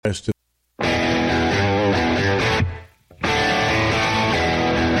This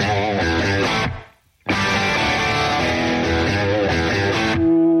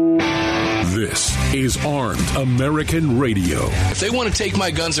is Armed American Radio. If they want to take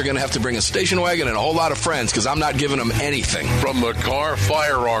my guns, they're going to have to bring a station wagon and a whole lot of friends, because I'm not giving them anything. From the Carr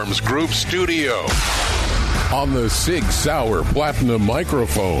Firearms Group studio. On the Sig Sauer Platinum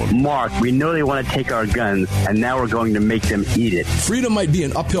microphone. Mark, we know they want to take our guns, and now we're going to make them eat it. Freedom might be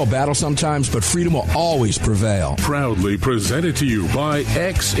an uphill battle sometimes, but freedom will always prevail. Proudly presented to you by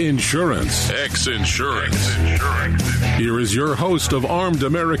X Insurance. X Insurance. Here is your host of Armed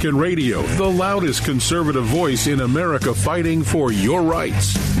American Radio, the loudest conservative voice in America fighting for your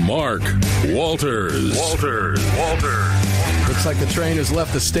rights, Mark Walters. Walters. Looks like the train has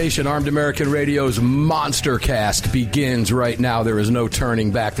left the station. Armed American Radio's Monster Cast begins right now. There is no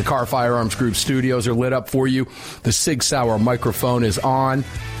turning back. The Carr Firearms Group studios are lit up for you. The Sig Sauer microphone is on.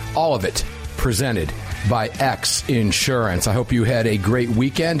 All of it presented by X Insurance. I hope you had a great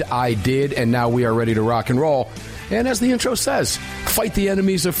weekend. I did, and now we are ready to rock and roll. And as the intro says, fight the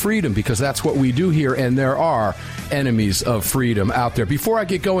enemies of freedom, because that's what we do here, and there are enemies of freedom out there. Before I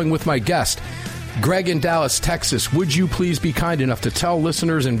get going with my guest, Greg in Dallas, Texas, would you please be kind enough to tell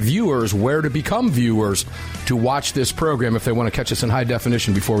listeners and viewers where to become viewers to watch this program if they want to catch us in high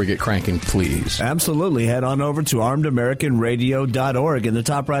definition before we get cranking, please? Absolutely. Head on over to armedamericanradio.org. In the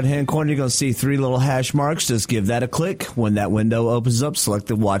top right-hand corner, you're going to see three little hash marks. Just give that a click. When that window opens up, select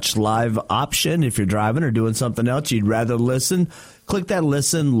the Watch Live option. If you're driving or doing something else you'd rather listen, click that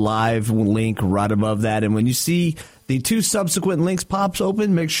Listen Live link right above that. And when you see the two subsequent links pops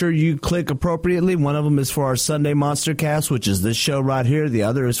open, make sure you click appropriately. One of them is for our Sunday Monster Cast, which is this show right here. The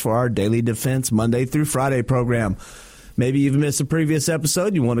other is for our Daily Defense Monday through Friday program. Maybe you've missed a previous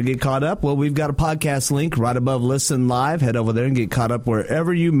episode. You want to get caught up? Well, we've got a podcast link right above Listen Live. Head over there and get caught up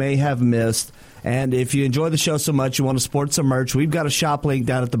wherever you may have missed. And if you enjoy the show so much, you want to support some merch, we've got a shop link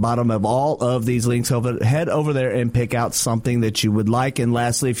down at the bottom of all of these links. Head over there and pick out something that you would like. And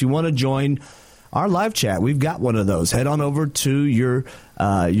lastly, if you want to join our live chat, we've got one of those. Head on over to your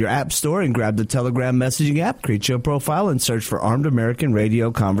app store and grab the Telegram messaging app, create your profile, and search for Armed American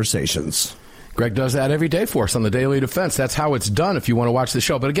Radio Conversations. Greg does that every day for us on the Daily Defense. That's how it's done if you want to watch the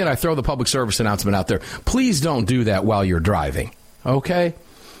show. But again, I throw the public service announcement out there. Please don't do that while you're driving, okay?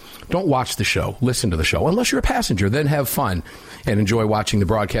 Don't watch the show. Listen to the show. Unless you're a passenger, then have fun and enjoy watching the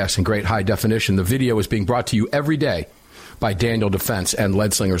broadcast in great high definition. The video is being brought to you every day by Daniel Defense and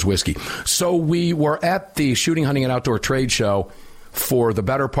Lead Slingers Whiskey. So we were at the Shooting, Hunting, and Outdoor Trade Show for the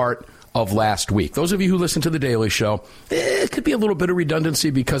better part of last week. Those of you who listen to the Daily Show, it could be a little bit of redundancy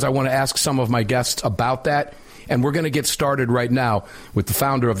because I want to ask some of my guests about that. And we're going to get started right now with the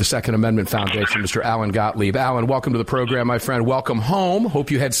founder of the Second Amendment Foundation, Mr. Alan Gottlieb. Alan, welcome to the program, my friend. Welcome home.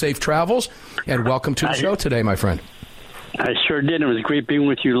 Hope you had safe travels. And welcome to the show today, my friend. I sure did. It was great being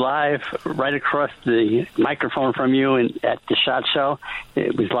with you live, right across the microphone from you and at the SHOT Show.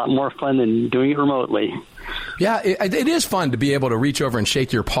 It was a lot more fun than doing it remotely. Yeah, it is fun to be able to reach over and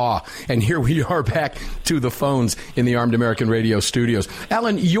shake your paw. And here we are back to the phones in the Armed American Radio studios.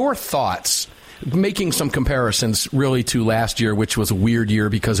 Alan, your thoughts, making some comparisons really to last year, which was a weird year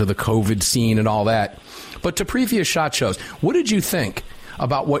because of the COVID scene and all that, but to previous SHOT Shows, what did you think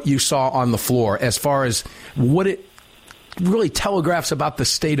about what you saw on the floor as far as what it really telegraphs about the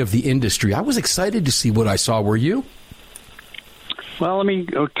state of the industry? I was excited to see what I saw. Were you? Well, let me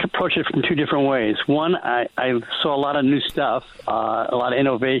approach it from two different ways. One, I saw a lot of new stuff, a lot of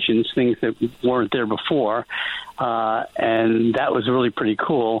innovations, things that weren't there before, and that was really pretty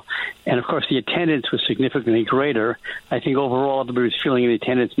cool. And, of course, the attendance was significantly greater. I think overall everybody was feeling the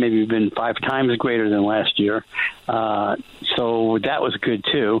attendance maybe been 5 times greater than last year. So that was good,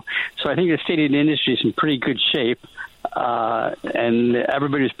 too. So I think the state of the industry is in pretty good shape. And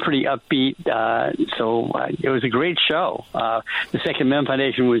everybody was pretty upbeat, so it was a great show. The Second Amendment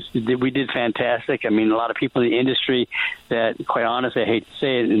Foundation we did fantastic. I mean, a lot of people in the industry that, quite honestly, I hate to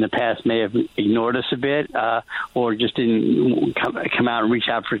say it, in the past may have ignored us a bit, or just didn't come out and reach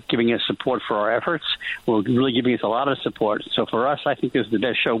out for giving us support for our efforts. Well, really giving us a lot of support. So for us, I think this is the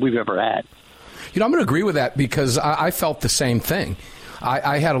best show we've ever had. You know, I'm going to agree with that because I felt the same thing.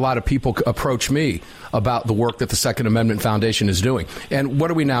 I had a lot of people approach me about the work that the Second Amendment Foundation is doing. And what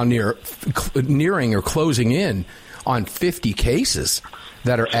are we now nearing or closing in on 50 cases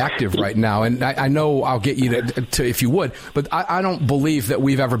that are active right now? And I know I'll get you to if you would, but I don't believe that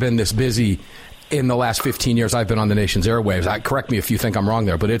we've ever been this busy in the last 15 years I've been on the nation's airwaves. Correct me if you think I'm wrong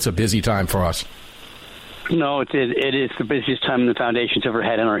there, but it's a busy time for us. No, it is the busiest time the foundation's ever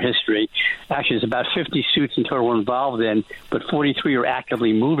had in our history. Actually, there's about 50 suits in total we're involved in, but 43 are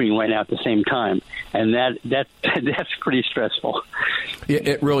actively moving right now at the same time, and that's pretty stressful.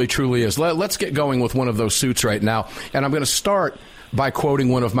 It really, truly is. Let's get going with one of those suits right now, and I'm going to start by quoting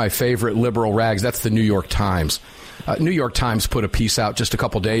one of my favorite liberal rags. That's the New York Times. New York Times put a piece out just a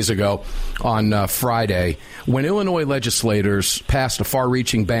couple days ago on Friday when Illinois legislators passed a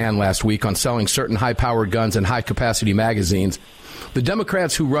far-reaching ban last week on selling certain high-powered guns and high-capacity magazines. The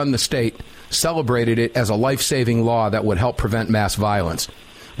Democrats who run the state celebrated it as a life-saving law that would help prevent mass violence.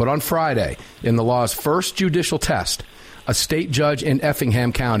 But on Friday, in the law's first judicial test, a state judge in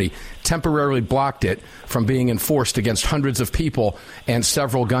Effingham County temporarily blocked it from being enforced against hundreds of people and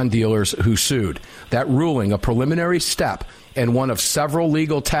several gun dealers who sued. That ruling, a preliminary step and one of several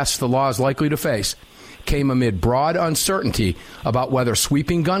legal tests the law is likely to face, came amid broad uncertainty about whether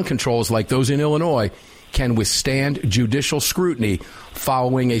sweeping gun controls like those in Illinois can withstand judicial scrutiny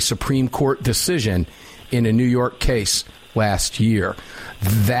following a Supreme Court decision in a New York case last year.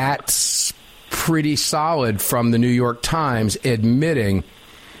 That's pretty solid from the New York Times admitting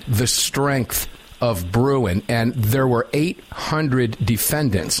the strength of Bruen. And there were 800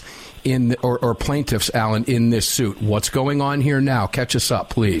 defendants or plaintiffs, Alan, in this suit. What's going on here now? Catch us up,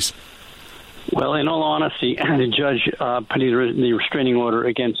 please. Well, in all honesty, the judge putting the restraining order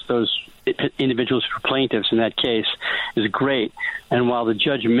against those individuals who are plaintiffs in that case is great. And while the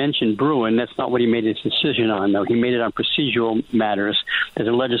judge mentioned Bruen, that's not what he made his decision on, though. He made it on procedural matters, that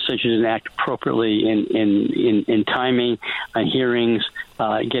the legislature didn't act appropriately in timing, hearings,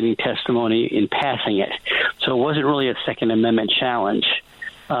 getting testimony, in passing it. So it wasn't really a Second Amendment challenge.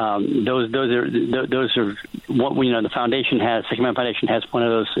 Those are what we know. The foundation has, Second Amendment Foundation has one of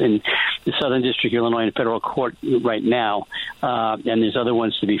those in the Southern District of Illinois in federal court right now, and there's other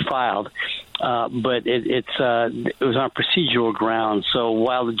ones to be filed. But it was on procedural grounds. So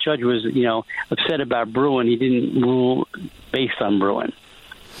while the judge was, upset about Bruen, he didn't rule based on Bruen.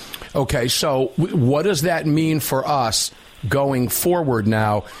 Okay, so what does that mean for us going forward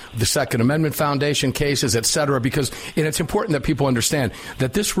now, the Second Amendment Foundation cases, et cetera? Because it's important that people understand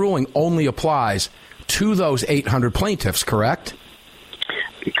that this ruling only applies to those 800 plaintiffs, correct?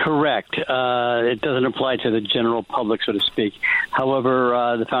 Correct. It doesn't apply to the general public, so to speak.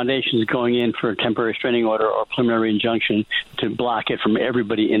 However, the foundation is going in for a temporary restraining order or preliminary injunction to block it from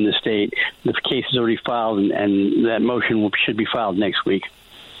everybody in the state. The case is already filed, and that motion should be filed next week.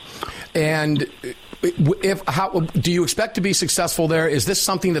 And how do you expect to be successful there? Is this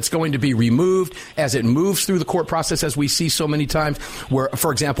something that's going to be removed as it moves through the court process, as we see so many times, where,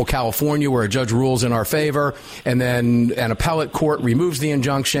 for example, California, where a judge rules in our favor and then an appellate court removes the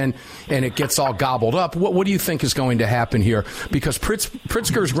injunction and it gets all gobbled up? What do you think is going to happen here? Because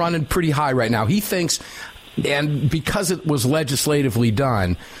Pritzker's running pretty high right now. He thinks, and because it was legislatively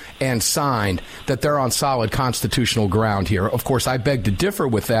done and signed, that they're on solid constitutional ground here. Of course, I beg to differ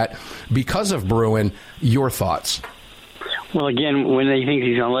with that because of Bruen. Your thoughts? Well, again, when they think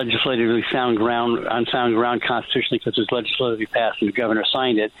he's on legislatively sound ground constitutionally because it was legislatively passed and the governor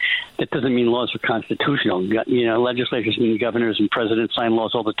signed it, that doesn't mean laws are constitutional. Legislatures and governors and presidents sign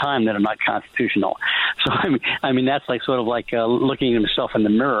laws all the time that are not constitutional. So, I mean, that's like sort of like looking at himself in the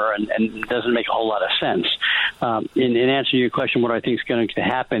mirror and doesn't make a whole lot of sense. In answer to your question, what I think is going to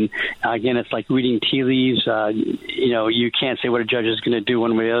happen, again, it's like reading tea leaves. You can't say what a judge is going to do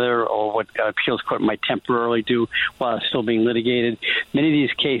one way or the other, or what appeals court might temporarily do while it's still being litigated. Many of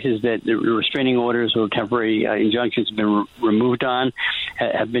these cases that the restraining orders or temporary injunctions have been removed on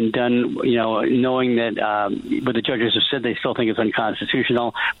have been done, knowing that what the judges have said, they still think it's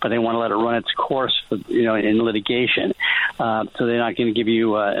unconstitutional, but they want to let it run its course, in litigation. So they're not going to give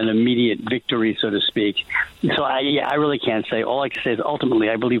you an immediate victory, so to speak. So I really can't say. All I can say is ultimately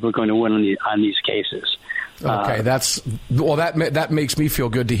I believe we're going to win on these cases. Okay, that makes me feel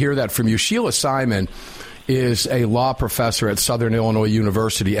good to hear that from you. Sheila Simon is a law professor at Southern Illinois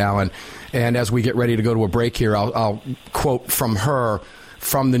University, Alan. And as we get ready to go to a break here, I'll quote from her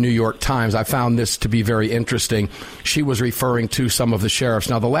from the New York Times. I found this to be very interesting. She was referring to some of the sheriffs.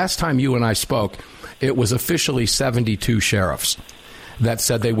 Now, the last time you and I spoke, it was officially 72 sheriffs that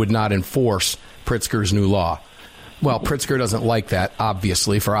said they would not enforce Pritzker's new law. Well, Pritzker doesn't like that,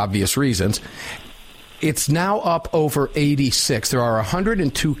 obviously, for obvious reasons. It's now up over 86. There are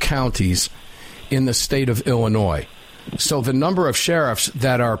 102 counties in the state of Illinois. So the number of sheriffs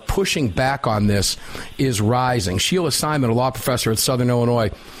that are pushing back on this is rising. Sheila Simon, a law professor at Southern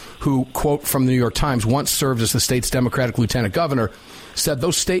Illinois, who, quote from the New York Times, once served as the state's Democratic lieutenant governor, said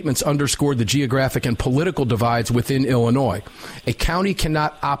those statements underscored the geographic and political divides within Illinois. A county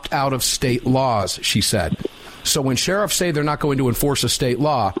cannot opt out of state laws, she said. So when sheriffs say they're not going to enforce a state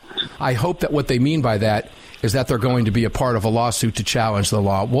law, I hope that what they mean by that is that they're going to be a part of a lawsuit to challenge the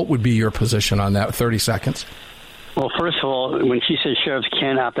law. What would be your position on that? 30 seconds. Well, first of all, when she says sheriffs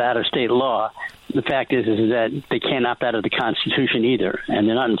can't opt out of state law, the fact is that they can't opt out of the Constitution either, and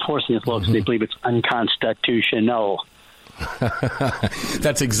they're not enforcing this law because they believe it's unconstitutional.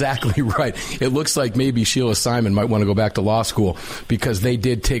 That's exactly right. It looks like maybe Sheila Simon might want to go back to law school because they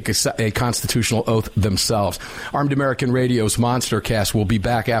did take a constitutional oath themselves. Armed American Radio's Monster Cast will be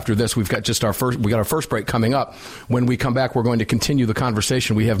back after this. We've got our first break coming up. When we come back, we're going to continue the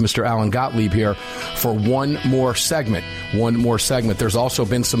conversation. We have Mr. Alan Gottlieb here for one more segment. There's also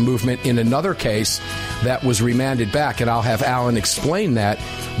been some movement in another case that was remanded back, and I'll have Alan explain that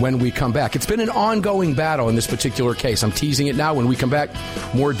when we come back. It's been an ongoing battle in this particular case. I'm teasing it now. When we come back,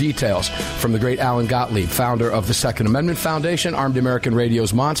 more details from the great Alan Gottlieb, founder of the Second Amendment Foundation, Armed American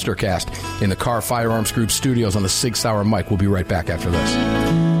Radio's Monster Cast in the Carr Firearms Group studios on the Sig Sauer mic. We'll be right back after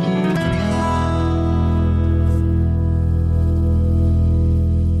this.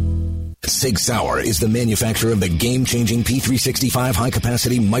 Sig Sauer is the manufacturer of the game-changing P365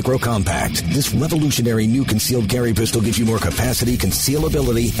 high-capacity micro-compact. This revolutionary new concealed carry pistol gives you more capacity,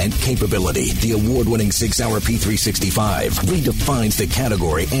 concealability, and capability. The award-winning Sig Sauer P365 redefines the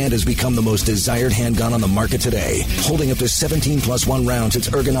category and has become the most desired handgun on the market today. Holding up to 17+1 rounds, its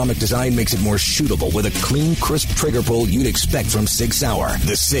ergonomic design makes it more shootable with a clean, crisp trigger pull you'd expect from Sig Sauer.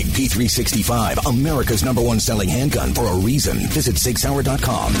 The Sig P365, America's #1 selling handgun for a reason. Visit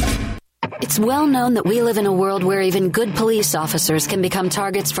SigSauer.com. It's well known that we live in a world where even good police officers can become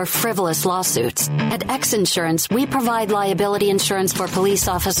targets for frivolous lawsuits. At X Insurance, we provide liability insurance for police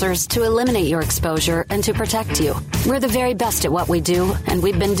officers to eliminate your exposure and to protect you. We're the very best at what we do, and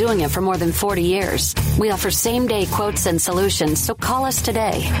we've been doing it for more than 40 years. We offer same-day quotes and solutions, so call us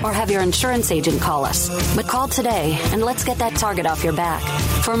today or have your insurance agent call us. But call today, and let's get that target off your back.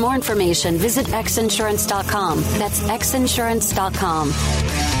 For more information, visit xinsurance.com. That's xinsurance.com.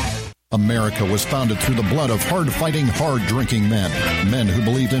 America was founded through the blood of hard-fighting, hard-drinking men. Men who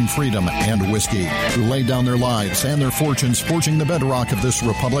believed in freedom and whiskey, who laid down their lives and their fortunes forging the bedrock of this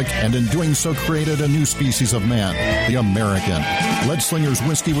republic, and in doing so created a new species of man, the American. Leadslingers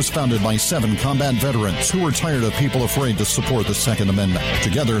Whiskey was founded by 7 combat veterans who were tired of people afraid to support the Second Amendment.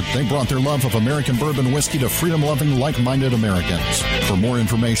 Together, they brought their love of American bourbon whiskey to freedom-loving, like-minded Americans. For more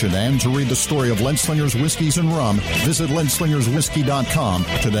information and to read the story of Leadslingers Whiskeys and Rum, visit leadslingerswhiskey.com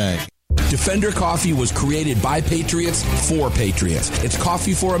today. Defender Coffee was created by patriots for patriots. It's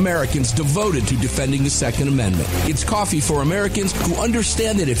coffee for Americans devoted to defending the Second Amendment. It's coffee for Americans who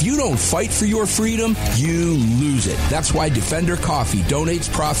understand that if you don't fight for your freedom, you lose it. That's why Defender Coffee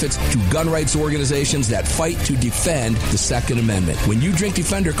donates profits to gun rights organizations that fight to defend the Second Amendment. When you drink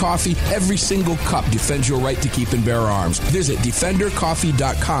Defender Coffee, every single cup defends your right to keep and bear arms. Visit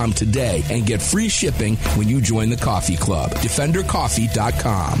DefenderCoffee.com today and get free shipping when you join the coffee club.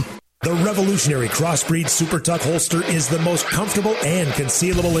 DefenderCoffee.com. The revolutionary Crossbreed Super Tuck holster is the most comfortable and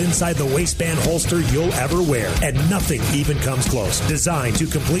concealable inside the waistband holster you'll ever wear, and nothing even comes close. Designed to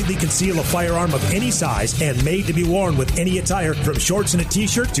completely conceal a firearm of any size and made to be worn with any attire, from shorts and a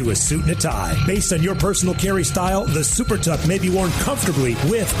t-shirt to a suit and a tie. Based on your personal carry style, the Super Tuck may be worn comfortably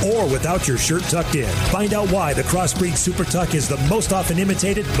with or without your shirt tucked in. Find out why the Crossbreed Super Tuck is the most often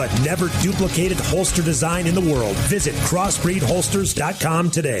imitated but never duplicated holster design in the world. Visit crossbreedholsters.com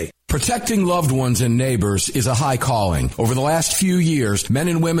today. Protecting loved ones and neighbors is a high calling. Over the last few years, men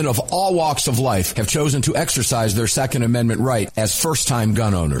and women of all walks of life have chosen to exercise their Second Amendment right as first-time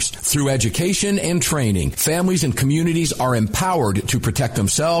gun owners. Through education and training, families and communities are empowered to protect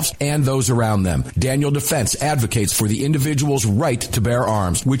themselves and those around them. Daniel Defense advocates for the individual's right to bear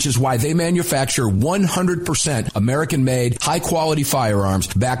arms, which is why they manufacture 100% American-made, high-quality firearms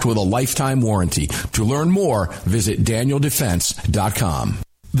backed with a lifetime warranty. To learn more, visit DanielDefense.com.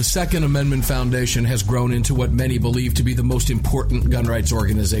 The Second Amendment Foundation has grown into what many believe to be the most important gun rights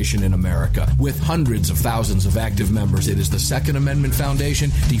organization in America. With hundreds of thousands of active members, it is the Second Amendment Foundation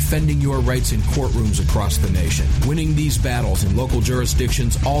defending your rights in courtrooms across the nation. Winning these battles in local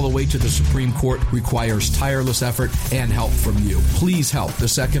jurisdictions all the way to the Supreme Court requires tireless effort and help from you. Please help the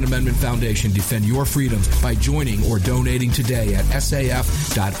Second Amendment Foundation defend your freedoms by joining or donating today at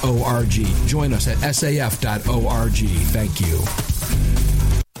saf.org. Join us at saf.org. Thank you.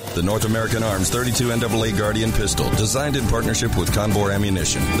 The North American Arms 32 NAA Guardian pistol, designed in partnership with Conbor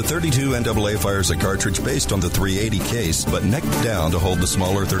Ammunition. The 32 NAA fires a cartridge based on the 380 case, but neck down to hold the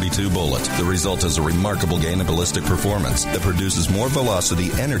smaller 32 bullet. The result is a remarkable gain in ballistic performance that produces more velocity,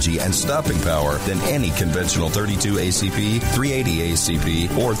 energy, and stopping power than any conventional 32 ACP, 380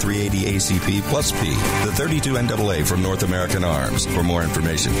 ACP, or 380 ACP plus P. The 32 NAA from North American Arms. For more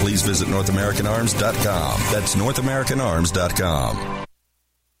information, please visit NorthAmericanArms.com. That's NorthAmericanArms.com.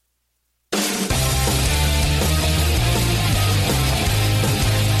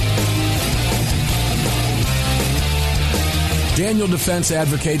 Daniel Defense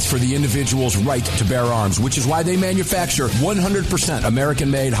advocates for the individual's right to bear arms, which is why they manufacture 100%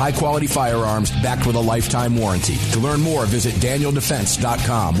 American-made, high-quality firearms backed with a lifetime warranty. To learn more, visit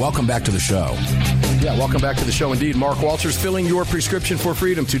DanielDefense.com. Welcome back to the show. Yeah, welcome back to the show indeed. Mark Walters filling your prescription for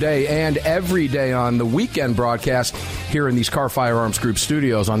freedom today and every day on the weekend broadcast here in these Car Firearms Group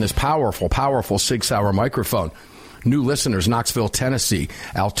studios on this powerful Sig Sauer microphone. New listeners, Knoxville, Tennessee,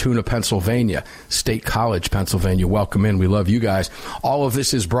 Altoona, Pennsylvania, State College, Pennsylvania. Welcome in. We love you guys. All of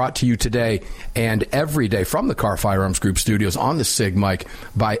this is brought to you today and every day from the Car Firearms Group studios on the Sig mic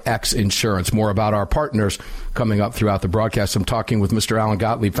by X Insurance. More about our partners coming up throughout the broadcast. I'm talking with Mr. Alan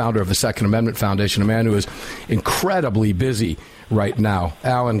Gottlieb, founder of the Second Amendment Foundation, a man who is incredibly busy right now.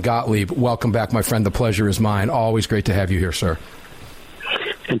 Alan Gottlieb, welcome back, my friend. The pleasure is mine. Always great to have you here, sir.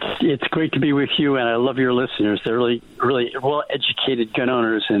 It's great to be with you, and I love your listeners. They're really well-educated gun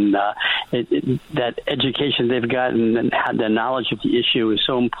owners, and that education they've gotten and the knowledge of the issue is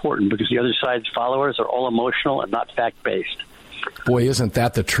so important because the other side's followers are all emotional and not fact-based. Boy, isn't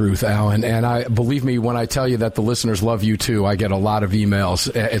that the truth, Alan? And believe me when I tell you that the listeners love you, too. I get a lot of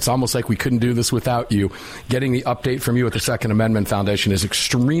emails. It's almost like we couldn't do this without you. Getting the update from you at the Second Amendment Foundation is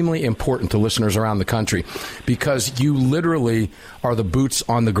extremely important to listeners around the country because you literally are the boots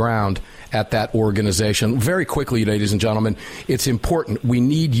on the ground at that organization. Very quickly, ladies and gentlemen, it's important. We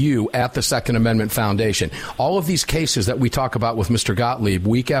need you at the Second Amendment Foundation. All of these cases that we talk about with Mr. Gottlieb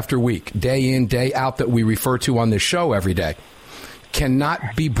week after week, day in, day out, that we refer to on this show every day,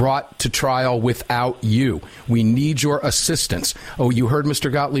 cannot be brought to trial without you. We need your assistance. Oh, you heard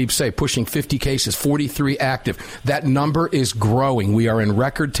Mr. Gottlieb say pushing 50 cases, 43 active. That number is growing. We are in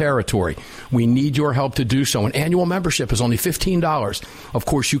record territory. We need your help to do so. An annual membership is only $15. Of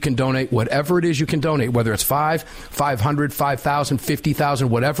course, you can donate whatever it is you can donate, whether it's $500, $5,000, $50,000,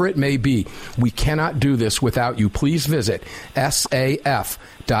 whatever it may be. We cannot do this without you. Please visit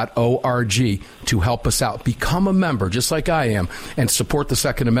SAF.org to help us out. Become a member, just like I am, and support the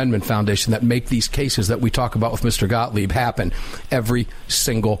Second Amendment Foundation that make these cases that we talk about with Mr. Gottlieb happen every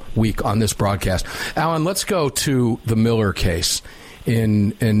single week on this broadcast. Alan, let's go to the Miller case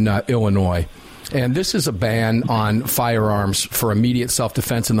in Illinois. And this is a ban on firearms for immediate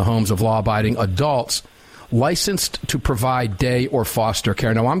self-defense in the homes of law-abiding adults licensed to provide day or foster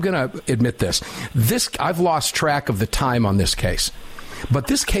care. Now, I'm going to admit this. I've lost track of the time on this case. But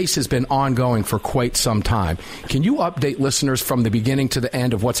this case has been ongoing for quite some time. Can you update listeners from the beginning to the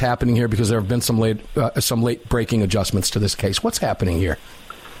end of what's happening here? Because there have been some late breaking adjustments to this case. What's happening here?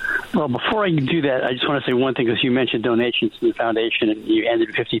 Well, before I do that, I just want to say one thing, because you mentioned donations to the foundation, and you ended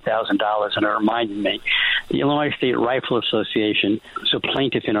 $50,000, and it reminded me. The Illinois State Rifle Association, so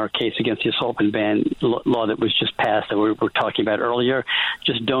plaintiff in our case against the assault and ban law that was just passed that we were talking about earlier,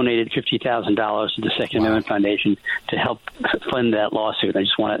 just donated $50,000 to the Second Amendment Foundation to help fund that lawsuit. I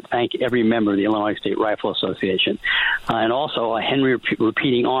just want to thank every member of the Illinois State Rifle Association. And also, Henry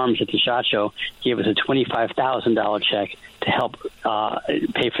Repeating Arms at the SHOT Show gave us a $25,000 check to help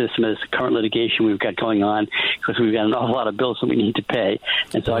pay for some of this current litigation we've got going on, because we've got an awful lot of bills that we need to pay.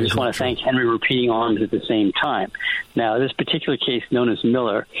 And so I just want to thank Henry Repeating Arms at the same time. Now, this particular case known as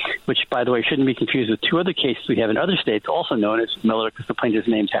Miller, which, by the way, shouldn't be confused with two other cases we have in other states also known as Miller, because the plaintiff's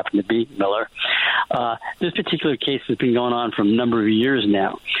names happen to be Miller. This particular case has been going on for a number of years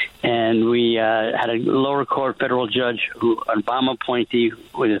now. And we had a lower court federal judge, an Obama appointee,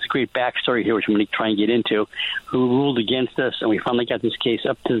 with this great backstory here, which I'm going to try and get into, who ruled against us, and we finally got this case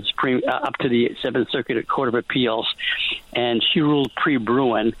up to the Seventh Circuit Court of Appeals, and she ruled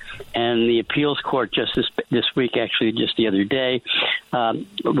pre-Bruin, and the appeals court just this week, actually just the other day,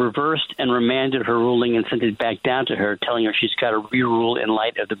 reversed and remanded her ruling and sent it back down to her, telling her she's got to re-rule in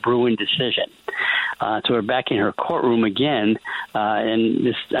light of the Bruin decision. So we're back in her courtroom again, and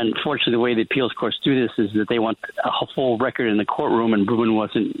this, unfortunately, the way the appeals courts do this is that they want a full record in the courtroom, and Bruin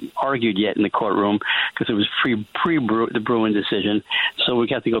wasn't argued yet in the courtroom because it was the Bruin decision. So we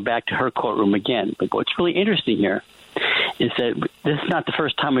got to go back to her courtroom again. But what's really interesting here is that this is not the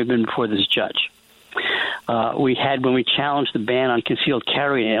first time we've been before this judge. We had, when we challenged the ban on concealed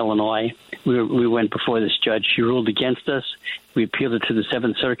carry in Illinois, we went before this judge. She ruled against us. We appealed it to the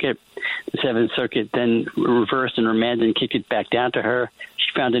Seventh Circuit. The Seventh Circuit then reversed and remanded and kicked it back down to her.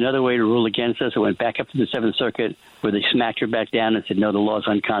 She found another way to rule against us. It went back up to the Seventh Circuit, where they smacked her back down and said, no, the law is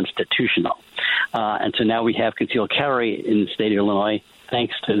unconstitutional. And so now we have concealed carry in the state of Illinois,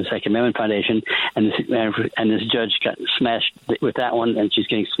 thanks to the Second Amendment Foundation, and this judge got smashed with that one, and she's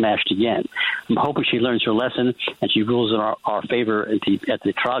getting smashed again. I'm hoping she learns her lesson and she rules in our favor at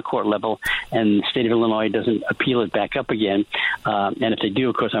the trial court level, and the state of Illinois doesn't appeal it back up again. And if they do,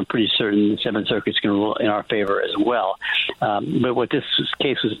 of course, I'm pretty certain the Seventh Circuit's going to rule in our favor as well. But what this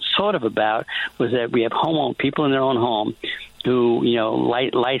case was sort of about was that we have people in their own home who,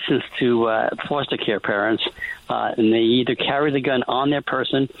 licensed to foster care parents, and they either carry the gun on their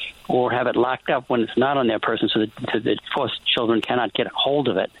person or have it locked up when it's not on their person, so that the foster children cannot get a hold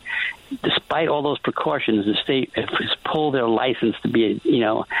of it. Despite all those precautions, the state has pulled their license to be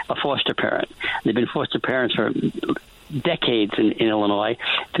a foster parent. They've been foster parents for decades in Illinois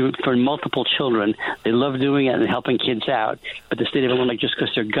for multiple children. They love doing it and helping kids out, but the state of Illinois, just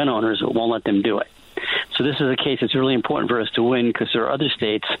because they're gun owners, won't let them do it. So this is a case that's really important for us to win, because there are other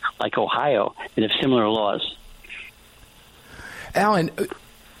states like Ohio that have similar laws. Alan,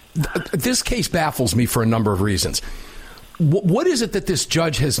 this case baffles me for a number of reasons. What is it that this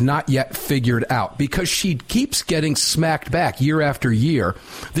judge has not yet figured out? Because she keeps getting smacked back year after year.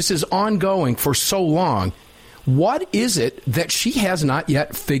 This is ongoing for so long. What is it that she has not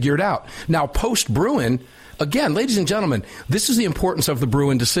yet figured out? Now, post-Bruen, again, ladies and gentlemen, this is the importance of the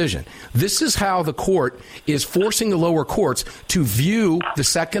Bruen decision. This is how the court is forcing the lower courts to view the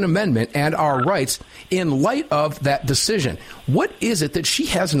Second Amendment and our rights in light of that decision. What is it that she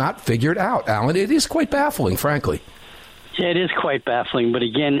has not figured out, Alan? It is quite baffling, frankly. Yeah, it is quite baffling. But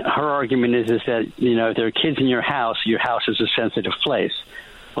again, her argument is that, if there are kids in your house is a sensitive place.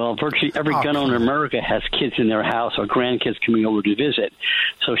 Well, virtually every gun owner in America has kids in their house or grandkids coming over to visit.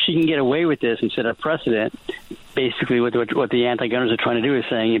 So she can get away with this and set a precedent. Basically, what the anti-gunners are trying to do is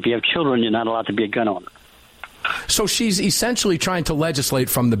saying, if you have children, you're not allowed to be a gun owner. So she's essentially trying to legislate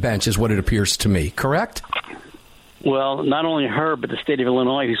from the bench, is what it appears to me, correct? Well, not only her, but the state of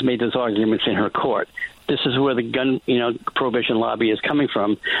Illinois, who's made those arguments in her court. This is where the gun, prohibition lobby is coming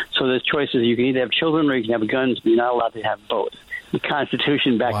from. So there's choices. You can either have children or you can have guns, but you're not allowed to have both. The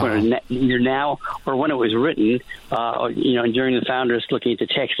Constitution back when you're now, or when it was written, during the founders looking at the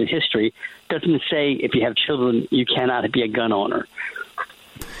text and history, doesn't say if you have children, you cannot be a gun owner.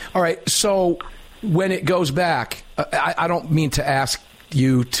 All right. So when it goes back, I don't mean to ask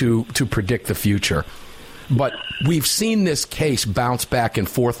you to predict the future, but we've seen this case bounce back and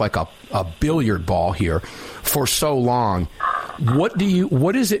forth like a billiard ball here for so long. What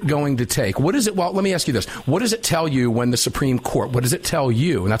is it going to take? Well, let me ask you this. What does it tell you when the Supreme Court, what does it tell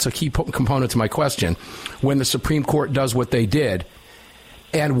you, and that's a key component to my question, when the Supreme Court does what they did,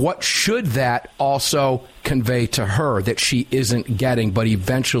 and what should that also convey to her that she isn't getting, but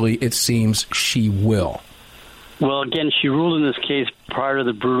eventually it seems she will? Well, again, she ruled in this case prior to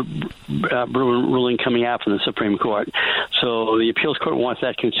the Bruen ruling coming out from the Supreme Court. So the appeals court wants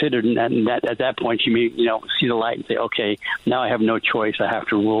that considered, and at that point, she may, see the light and say, okay, now I have no choice. I have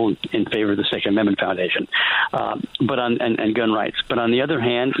to rule in favor of the Second Amendment Foundation, and gun rights. But on the other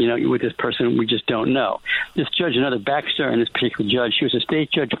hand, with this person, we just don't know. This judge, another Baxter, and this particular judge, she was a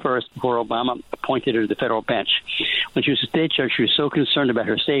state judge first before Obama appointed her to the federal bench. When she was a state judge, she was so concerned about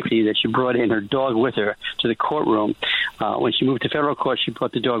her safety that she brought in her dog with her to the courtroom. When she moved to federal court, she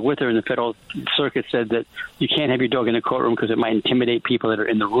brought the dog with her, and the federal circuit said that you can't have your dog in the courtroom because it might intimidate people that are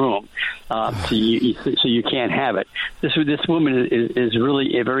in the room. So you can't have it. This woman is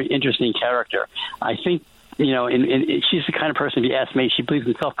really a very interesting character. I think, she's the kind of person, if you ask me, she believes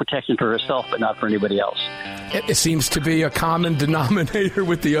in self-protection for herself, but not for anybody else. It seems to be a common denominator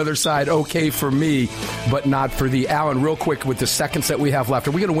with the other side. Okay for me, but not for thee. Alan, real quick, with the seconds that we have left,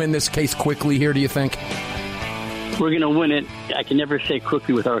 are we going to win this case quickly here, do you think? We're going to win it. I can never say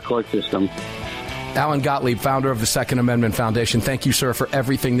quickly with our court system. Alan Gottlieb, founder of the Second Amendment Foundation. Thank you, sir, for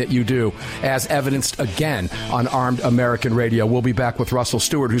everything that you do, as evidenced again on Armed American Radio. We'll be back with Russell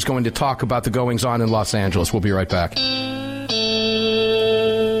Stewart, who's going to talk about the goings-on in Los Angeles. We'll be right back.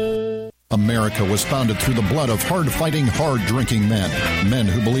 America was founded through the blood of hard-fighting, hard-drinking men. Men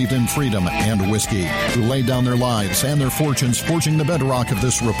who believed in freedom and whiskey, who laid down their lives and their fortunes forging the bedrock of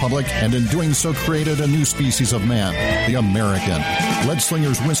this republic, and in doing so created a new species of man, the American.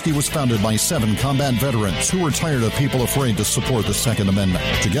 Leadslingers Whiskey was founded by 7 combat veterans who were tired of people afraid to support the Second Amendment.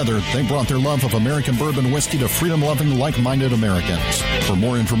 Together, they brought their love of American bourbon whiskey to freedom-loving, like-minded Americans. For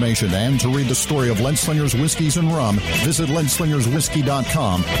more information and to read the story of Leadslingers Whiskeys and Rum, visit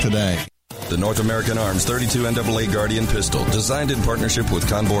leadslingerswhiskey.com today. The North American Arms 32 NAA Guardian pistol, designed in partnership with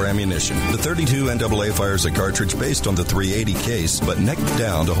Conbor Ammunition. The 32 NAA fires a cartridge based on the .380 case, but necked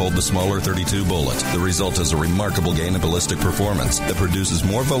down to hold the smaller .32 bullet. The result is a remarkable gain in ballistic performance that produces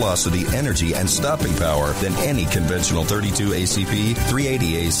more velocity, energy, and stopping power than any conventional .32 ACP,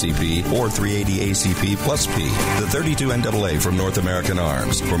 .380 ACP, or .380 ACP plus P. The 32 NAA from North American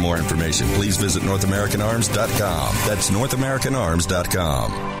Arms. For more information, please visit NorthAmericanArms.com. That's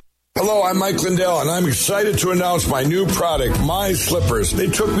NorthAmericanArms.com. Hello, I'm Mike Lindell, and I'm excited to announce my new product, My Slippers. They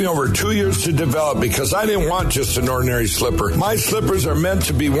took me over 2 years to develop because I didn't want just an ordinary slipper. My slippers are meant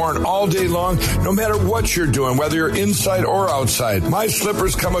to be worn all day long, no matter what you're doing, whether you're inside or outside. My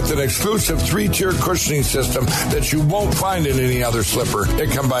slippers come with an exclusive 3-tier cushioning system that you won't find in any other slipper.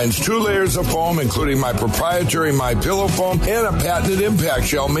 It combines 2 layers of foam, including my proprietary My Pillow foam and a patented impact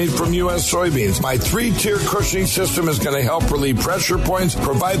gel made from U.S. soybeans. My 3-tier cushioning system is going to help relieve pressure points,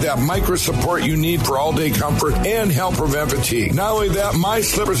 provide that micro support you need for all-day comfort, and help prevent fatigue. Not only that, my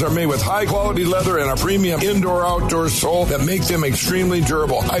slippers are made with high-quality leather and a premium indoor-outdoor sole that make them extremely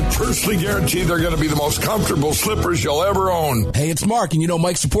durable. I personally guarantee they're going to be the most comfortable slippers you'll ever own. Hey, it's Mark, and you know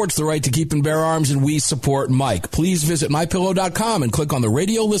Mike supports the right to keep and bear arms, and we support Mike. Please visit MyPillow.com and click on the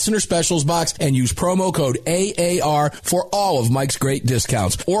radio listener specials box and use promo code AAR for all of Mike's great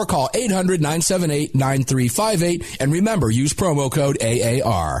discounts. Or call 800-978-9358, and remember, use promo code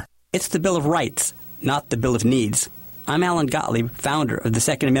AAR. It's the Bill of Rights, not the Bill of Needs. I'm Alan Gottlieb, founder of the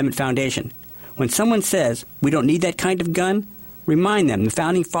Second Amendment Foundation. When someone says we don't need that kind of gun, remind them the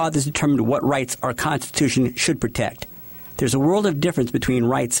Founding Fathers determined what rights our Constitution should protect. There's a world of difference between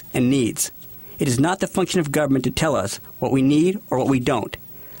rights and needs. It is not the function of government to tell us what we need or what we don't.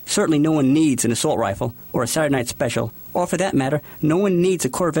 Certainly no one needs an assault rifle or a Saturday Night Special, or for that matter, no one needs a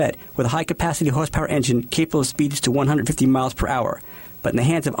Corvette with a high-capacity horsepower engine capable of speeds to 150 miles per hour. But in the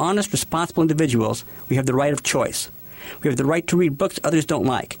hands of honest, responsible individuals, we have the right of choice. We have the right to read books others don't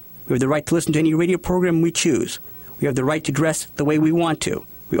like. We have the right to listen to any radio program we choose. We have the right to dress the way we want to.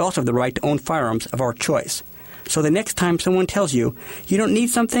 We also have the right to own firearms of our choice. So the next time someone tells you you don't need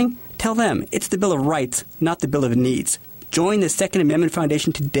something, tell them it's the Bill of Rights, not the Bill of Needs. Join the Second Amendment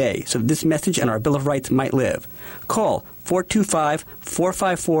Foundation today so that this message and our Bill of Rights might live. Call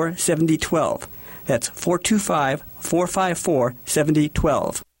 425-454-7012. That's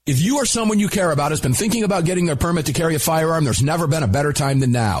 425-454-7012. If you or someone you care about has been thinking about getting their permit to carry a firearm, there's never been a better time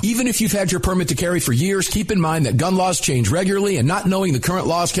than now. Even if you've had your permit to carry for years, keep in mind that gun laws change regularly, and not knowing the current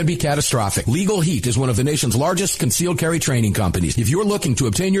laws can be catastrophic. Legal Heat is one of the nation's largest concealed carry training companies. If you're looking to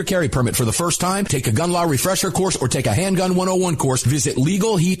obtain your carry permit for the first time, take a gun law refresher course or take a handgun 101 course, visit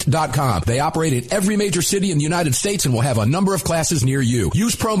LegalHeat.com. They operate in every major city in the United States and will have a number of classes near you.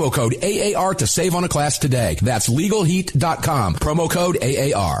 Use promo code AAR to save on a class today. That's LegalHeat.com. Promo code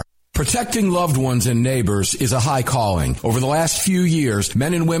AAR. Protecting loved ones and neighbors is a high calling. Over the last few years,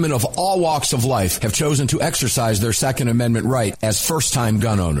 men and women of all walks of life have chosen to exercise their Second Amendment right as first-time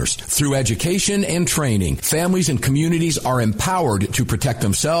gun owners. Through education and training, families and communities are empowered to protect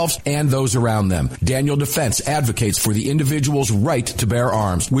themselves and those around them. Daniel Defense advocates for the individual's right to bear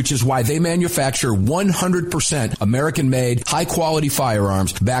arms, which is why they manufacture 100% American-made, high-quality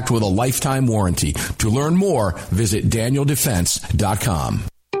firearms backed with a lifetime warranty. To learn more, visit DanielDefense.com.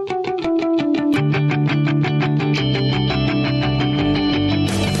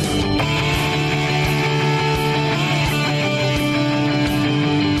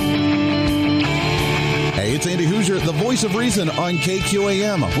 It's Andy Hoosier, the voice of reason on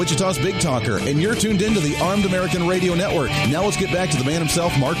KQAM, Wichita's Big Talker, and you're tuned into the Armed American Radio Network. Now let's get back to the man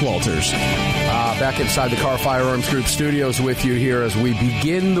himself, Mark Walters. Back inside the Car Firearms Group studios with you here as we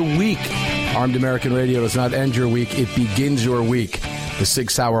begin the week. Armed American Radio does not end your week, it begins your week. The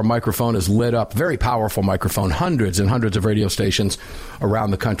Sig Sauer microphone is lit up. Very powerful microphone. Hundreds and hundreds of radio stations around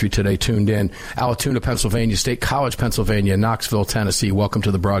the country today tuned in. Alatoona, Pennsylvania, State College, Pennsylvania, Knoxville, Tennessee. Welcome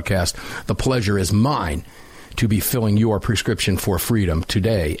to the broadcast. The pleasure is mine to be filling your prescription for freedom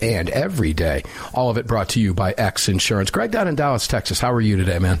today and every day. All of it brought to you by X Insurance. Greg down in Dallas, Texas. How are you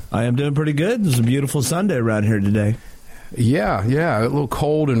today, man? I am doing pretty good. It's a beautiful Sunday around here today. Yeah. A little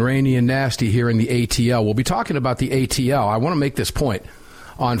cold and rainy and nasty here in the ATL. We'll be talking about the ATL. I want to make this point.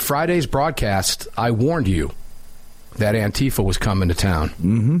 On Friday's broadcast, I warned you that Antifa was coming to town.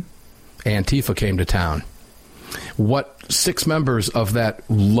 Mm-hmm. Antifa came to town. What 6 members of that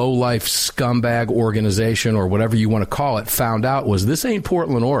low-life scumbag organization, or whatever you want to call it, found out was this ain't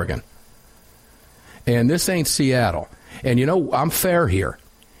Portland, Oregon. And this ain't Seattle. And, you know, I'm fair here.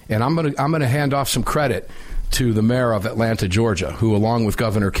 And I'm gonna hand off some credit to the mayor of Atlanta, Georgia, who, along with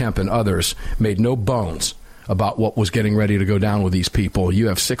Governor Kemp and others, made no bones about what was getting ready to go down with these people. You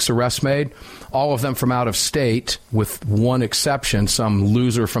have 6 arrests made, all of them from out of state, with one exception, some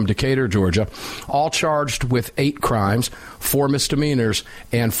loser from Decatur, Georgia, all charged with 8 crimes, 4 misdemeanors,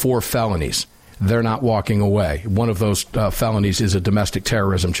 and 4 felonies. They're not walking away. One of those felonies is a domestic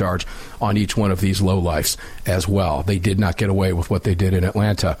terrorism charge on each one of these lowlifes as well. They did not get away with what they did in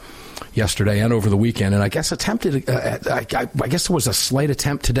Atlanta yesterday and over the weekend. And I guess I guess there was a slight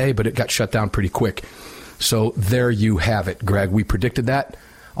attempt today, but it got shut down pretty quick. So there you have it, Greg. We predicted that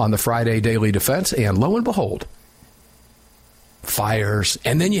on the Friday Daily Defense, and lo and behold, fires.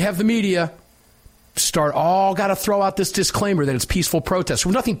 And then you have the media got to throw out this disclaimer that it's peaceful protest.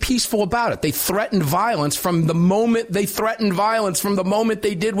 There's nothing peaceful about it. They threatened violence from the moment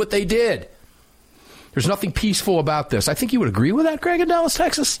they did what they did. There's nothing peaceful about this. I think you would agree with that, Greg, in Dallas,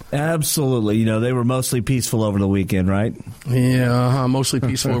 Texas? Absolutely. You know, they were mostly peaceful over the weekend, right? Yeah, mostly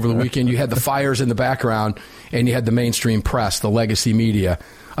peaceful over the weekend. You had the fires in the background, and you had the mainstream press, the legacy media,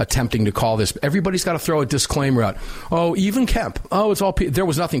 attempting to call this. Everybody's got to throw a disclaimer out. Oh, even Kemp. Oh, it's all. There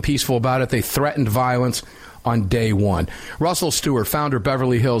was nothing peaceful about it. They threatened violence on day one. Russell Stewart, founder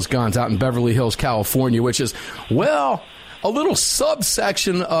Beverly Hills Guns, out in Beverly Hills, California, which is, well, a little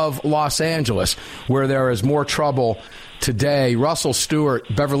subsection of Los Angeles where there is more trouble today. Russell Stewart,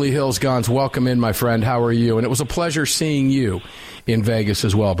 Beverly Hills Guns, welcome in, my friend. How are you? And it was a pleasure seeing you in Vegas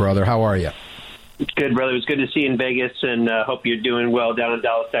as well, brother. How are you? Good, brother. It was good to see you in Vegas, and hope you're doing well down in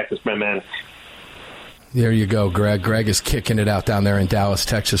Dallas, Texas, my man. There you go, Greg. Greg is kicking it out down there in Dallas,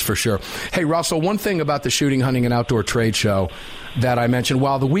 Texas, for sure. Hey, Russell, one thing about the Shooting, Hunting, and Outdoor Trade Show that I mentioned,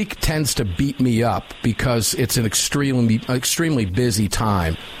 while the week tends to beat me up because it's an extremely busy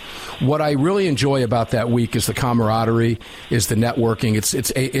time, what I really enjoy about that week is the camaraderie, is the networking.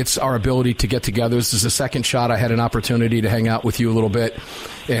 It's our ability to get together. This is the second shot. I had an opportunity to hang out with you a little bit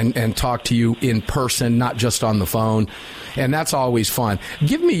and talk to you in person, not just on the phone. And that's always fun.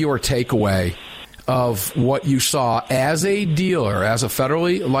 Give me your takeaway of what you saw as a dealer, as a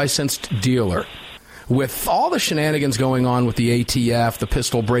federally licensed dealer, with all the shenanigans going on with the ATF, the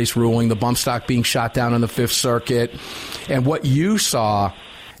pistol brace ruling, the bump stock being shot down on the Fifth Circuit, and what you saw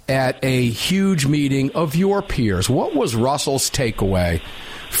at a huge meeting of your peers. What was Russell's takeaway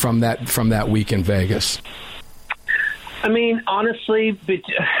from that week in Vegas? I mean, honestly, it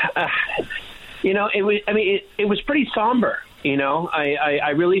was pretty somber. You know,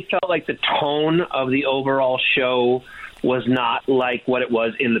 I really felt like the tone of the overall show was not like what it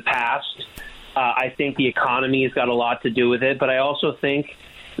was in the past. I think the economy has got a lot to do with it, but I also think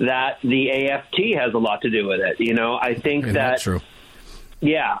that the AFT has a lot to do with it. You know, I think that's true.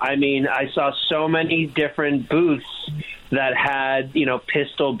 Yeah, I mean, I saw so many different booths that had,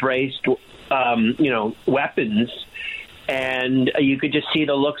 pistol-braced, weapons, and you could just see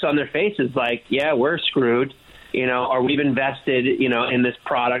the looks on their faces like, yeah, we're screwed. Or we've invested, in this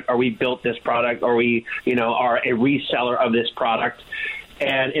product, or we built this product, or we, are a reseller of this product.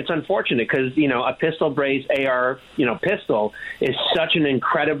 And it's unfortunate because, a pistol brace AR, pistol is such an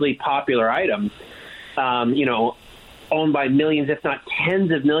incredibly popular item, owned by millions, if not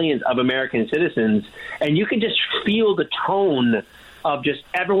tens of millions of American citizens. And you can just feel the tone of just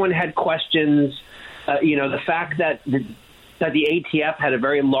everyone had questions. The fact that the ATF had a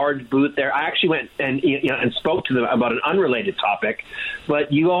very large booth there. I actually went and spoke to them about an unrelated topic,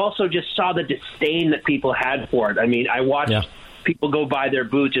 but you also just saw the disdain that people had for it. I mean, I watched people go by their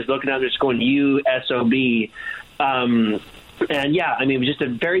booth just looking out there, just going, you SOB. And yeah, I mean, it was just a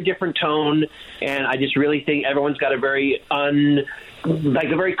very different tone, and I just really think everyone's got a very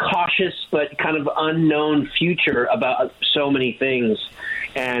very cautious but kind of unknown future about so many things.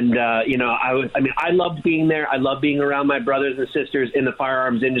 And I loved being there. I love being around my brothers and sisters in the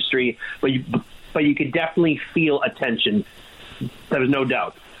firearms industry, but you could definitely feel attention. There was no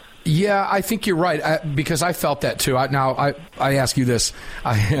doubt. Yeah, I think you're right, because I felt that too. I ask you this,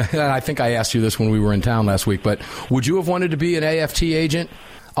 I think I asked you this when we were in town last week, but would you have wanted to be an AFT agent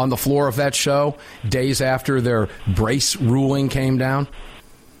on the floor of that show days after their brace ruling came down?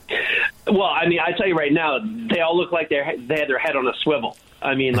 Well, I mean, I tell you right now, they all look like they had their head on a swivel.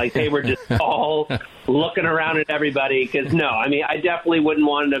 I mean, like they were just all looking around at everybody because, no, I mean, I definitely wouldn't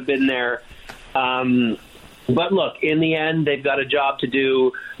want to have been there. But look, in the end, they've got a job to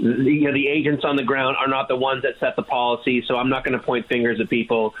do. The agents on the ground are not the ones that set the policy, so I'm not going to point fingers at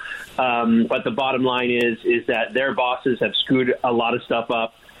people. But the bottom line is that their bosses have screwed a lot of stuff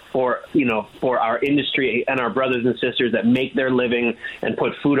up for our industry and our brothers and sisters that make their living and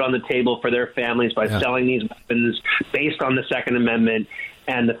put food on the table for their families by selling these weapons based on the Second Amendment,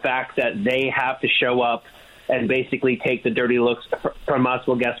 and the fact that they have to show up and basically take the dirty looks from us.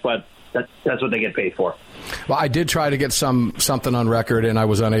 Well, guess what? That's what they get paid for. Well, I did try to get something on record, and I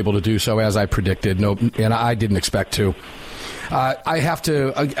was unable to do so, as I predicted. And I didn't expect to. I have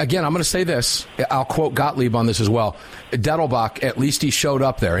to, again, I'm going to say this. I'll quote Gottlieb on this as well. Dettelbach, at least he showed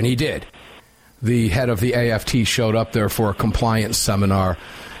up there, and he did. The head of the AFT showed up there for a compliance seminar.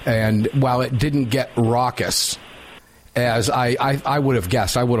 And while it didn't get raucous, as I would have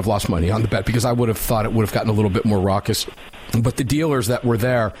guessed, I would have lost money on the bet because I would have thought it would have gotten a little bit more raucous. But the dealers that were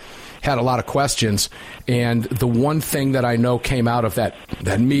there had a lot of questions. And the one thing that I know came out of that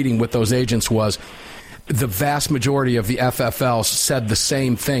meeting with those agents was the vast majority of the FFLs said the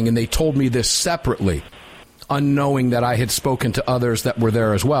same thing. And they told me this separately, unknowing that I had spoken to others that were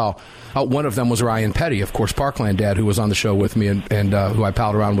there as well. One of them was Ryan Petty, of course, Parkland dad, who was on the show with me and who I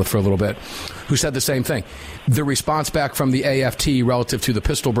palled around with for a little bit, who said the same thing. The response back from the AFT relative to the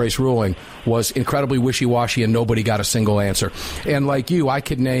pistol brace ruling was incredibly wishy-washy, and nobody got a single answer. And like you, I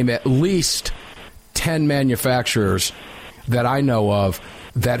could name at least 10 manufacturers that I know of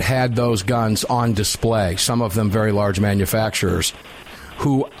that had those guns on display, some of them very large manufacturers,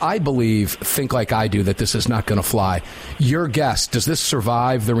 who I believe think like I do that this is not going to fly. Your guess, does this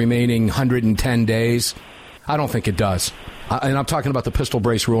survive the remaining 110 days? I don't think it does. And I'm talking about the pistol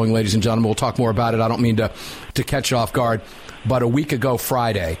brace ruling, ladies and gentlemen. We'll talk more about it. I don't mean to catch you off guard. But a week ago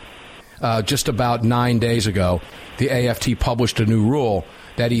Friday, just about 9 days ago, the AFT published a new rule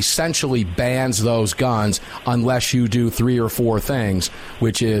that essentially bans those guns unless you do 3 or 4 things,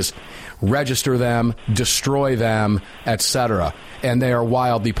 which is register them, destroy them, etc. And they are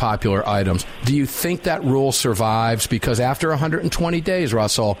wildly popular items. Do you think that rule survives? Because after 120 days,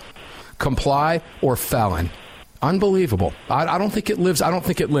 Russell, comply or felon. Unbelievable. I don't think it lives. I don't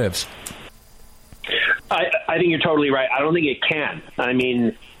think it lives. I think you're totally right. I don't think it can. I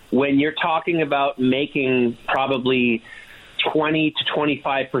mean, when you're talking about making probably 20 to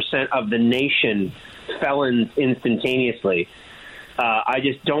 25% of the nation felons instantaneously, I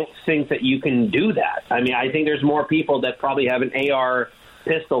just don't think that you can do that. I mean, I think there's more people that probably have an AR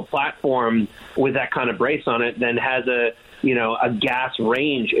pistol platform with that kind of brace on it than has a gas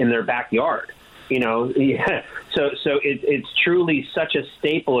range in their backyard. So it's truly such a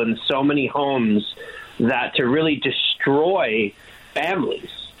staple in so many homes that to really destroy families.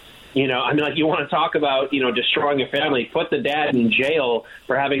 You want to talk about, destroying a family, put the dad in jail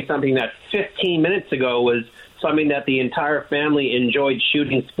for having something that 15 minutes ago was something that the entire family enjoyed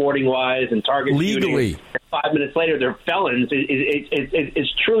shooting sporting-wise and target legally. Shooting. 5 minutes later, they're felons.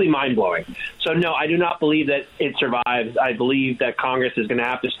 It's truly mind-blowing. So, no, I do not believe that it survives. I believe that Congress is going to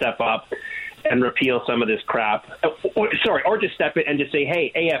have to step up and repeal some of this crap. Or just step in and just say,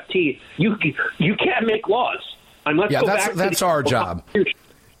 hey, AFT, you can't make laws. That's our job.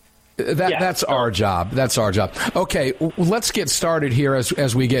 That's our job. That's our job. Okay, let's get started here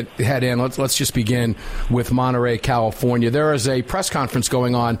as we head in. Let's just begin with Monterey, California. There is a press conference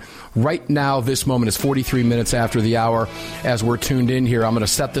going on right now. This moment is 43 minutes after the hour as we're tuned in here. I'm going to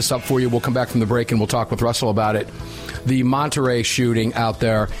set this up for you. We'll come back from the break and we'll talk with Russell about it. The Monterey shooting out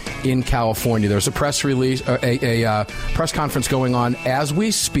there in California. There's a press release, a press conference going on as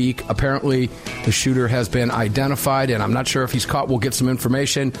we speak. Apparently, the shooter has been identified, and I'm not sure if he's caught. We'll get some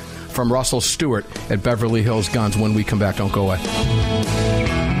information from Russell Stewart at Beverly Hills Guns when we come back. Don't go away.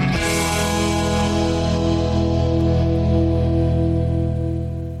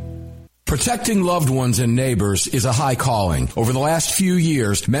 Protecting loved ones and neighbors is a high calling. Over the last few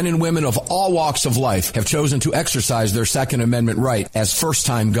years, men and women of all walks of life have chosen to exercise their Second Amendment right as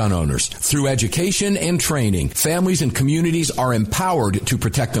first-time gun owners. Through education and training, families and communities are empowered to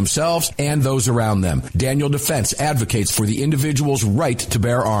protect themselves and those around them. Daniel Defense advocates for the individual's right to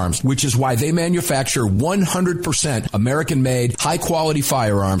bear arms, which is why they manufacture 100% American-made, high-quality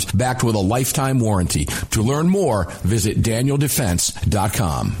firearms backed with a lifetime warranty. To learn more, visit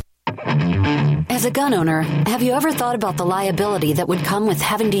DanielDefense.com. As a gun owner, have you ever thought about the liability that would come with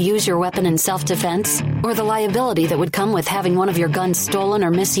having to use your weapon in self-defense? Or the liability that would come with having one of your guns stolen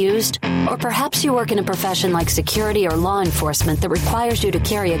or misused? Or perhaps you work in a profession like security or law enforcement that requires you to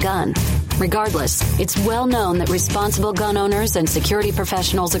carry a gun. Regardless, it's well known that responsible gun owners and security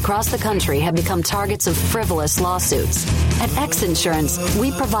professionals across the country have become targets of frivolous lawsuits. At X Insurance,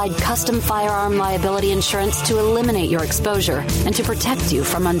 we provide custom firearm liability insurance to eliminate your exposure and to protect you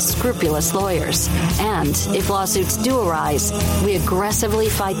from unscrupulous lawyers. And if lawsuits do arise, we aggressively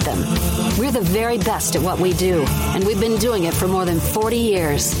fight them. We're the very best at what we do, and we've been doing it for more than 40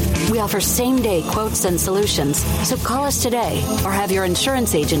 years. We offer same-day quotes and solutions, so call us today or have your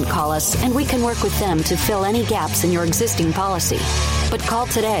insurance agent call us, and we can work with them to fill any gaps in your existing policy. But call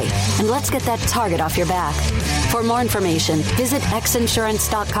today, and let's get that target off your back. For more information, visit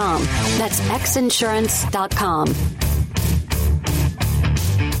xinsurance.com. That's xinsurance.com.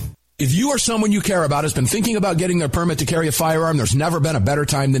 If you or someone you care about has been thinking about getting their permit to carry a firearm, there's never been a better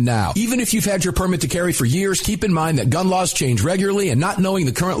time than now. Even if you've had your permit to carry for years, keep in mind that gun laws change regularly, and not knowing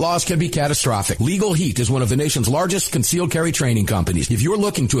the current laws can be catastrophic. Legal Heat is one of the nation's largest concealed carry training companies. If you're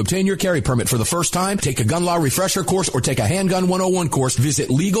looking to obtain your carry permit for the first time, take a gun law refresher course or take a handgun 101 course, visit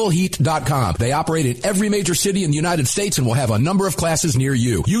LegalHeat.com. They operate in every major city in the United States and will have a number of classes near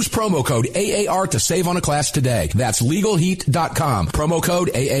you. Use promo code AAR to save on a class today. That's LegalHeat.com. Promo code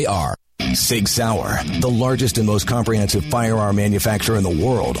AAR. Sig Sauer, the largest and most comprehensive firearm manufacturer in the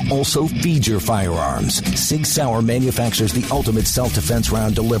world, also feeds your firearms. Sig Sauer manufactures the ultimate self-defense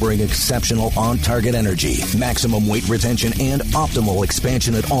round, delivering exceptional on-target energy, maximum weight retention, and optimal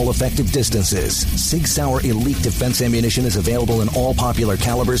expansion at all effective distances. Sig Sauer Elite Defense ammunition is available in all popular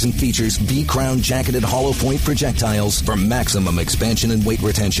calibers and features V-crown jacketed hollow point projectiles for maximum expansion and weight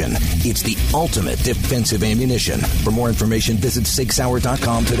retention. It's the ultimate defensive ammunition. For more information, visit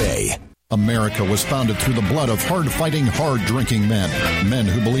SigSauer.com today. America was founded through the blood of hard-fighting, hard-drinking men. Men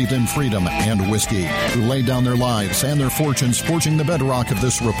who believed in freedom and whiskey, who laid down their lives and their fortunes forging the bedrock of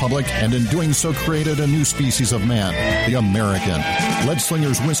this republic, and in doing so created a new species of man, the American.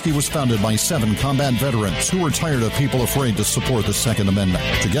 Leadslingers Whiskey was founded by 7 combat veterans who were tired of people afraid to support the Second Amendment.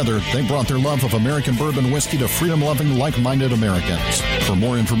 Together, they brought their love of American bourbon whiskey to freedom-loving, like-minded Americans. For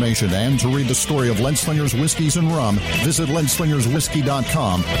more information and to read the story of Leadslingers Whiskeys and Rum, visit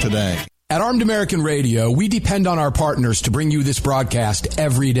leadslingerswhiskey.com today. At Armed American Radio, we depend on our partners to bring you this broadcast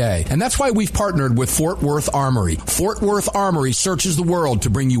every day. And that's why we've partnered with Fort Worth Armory. Fort Worth Armory searches the world to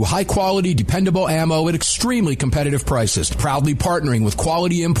bring you high-quality, dependable ammo at extremely competitive prices. Proudly partnering with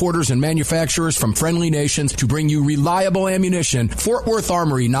quality importers and manufacturers from friendly nations to bring you reliable ammunition, Fort Worth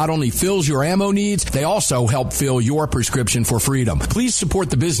Armory not only fills your ammo needs, they also help fill your prescription for freedom. Please support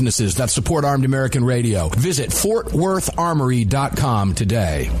the businesses that support Armed American Radio. Visit FortWorthArmory.com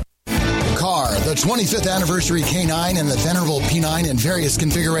today. Car, the 25th anniversary K9 and the venerable P9 in various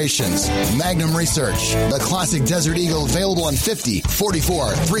configurations. Magnum Research, the classic Desert Eagle available in 50,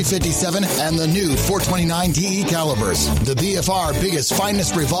 44, 357, and the new 429 DE calibers. The BFR biggest,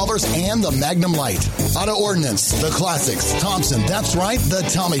 finest revolvers and the Magnum Light. Auto Ordnance, the classics. Thompson, that's right, the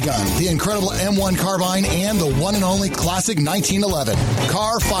Tommy gun, the incredible M1 carbine, and the one and only classic 1911.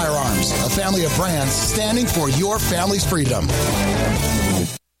 Car Firearms, a family of brands standing for your family's freedom.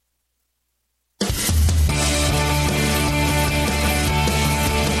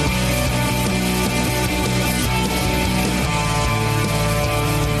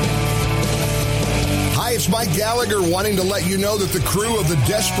 It's Mike Gallagher wanting to let you know that the crew of the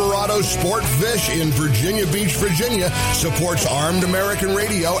Desperado Sport Fish in Virginia Beach, Virginia supports Armed American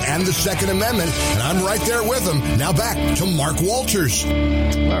Radio and the Second Amendment, and I'm right there with them. Now back to Mark Walters.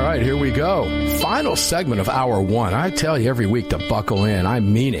 All right, here we go. Final segment of Hour 1. I tell you every week to buckle in. I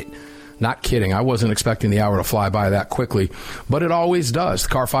mean it. Not kidding. I wasn't expecting the hour to fly by that quickly, but it always does. The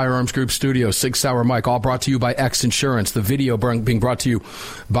Car Firearms Group Studio, Sig Sauer Mike, all brought to you by X Insurance. The video being brought to you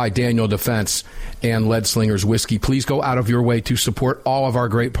by Daniel Defense and Leadslingers Whiskey. Please go out of your way to support all of our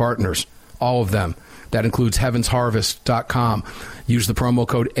great partners, all of them. That includes HeavensHarvest.com. Use the promo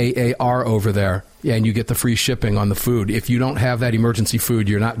code AAR over there, and you get the free shipping on the food. If you don't have that emergency food,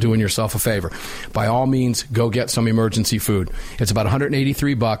 you're not doing yourself a favor. By all means, go get some emergency food. It's about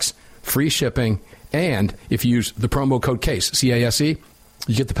 $183. Free shipping, and if you use the promo code CASE, C-A-S-E,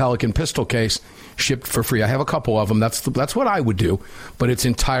 you get the Pelican pistol case shipped for free. I have a couple of them. That's what I would do, but it's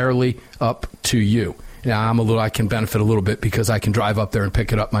entirely up to you. Now, I can benefit a little bit because I can drive up there and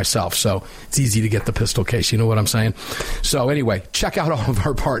pick it up myself, so it's easy to get the pistol case. You know what I'm saying? So anyway, check out all of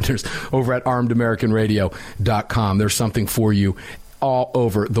our partners over at ArmedAmericanRadio.com. There's something for you all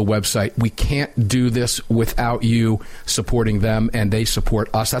over the website. We can't do this without you supporting them, and they support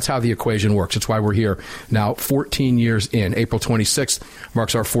us. That's how the equation works. That's why we're here now 14 years in. April 26th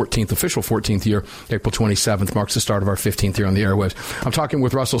marks our official 14th year. April 27th marks the start of our 15th year on the airwaves. I'm talking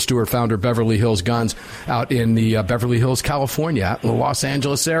with Russell Stewart, founder of Beverly Hills Guns, out in the Beverly Hills, California, out in the Los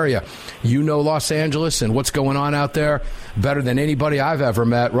Angeles area. You know Los Angeles and what's going on out there better than anybody I've ever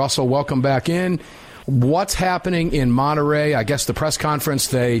met. Russell, welcome back in. What's happening in Monterey? I guess the press conference,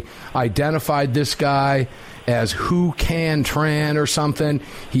 they identified this guy as Who Can Tran or something.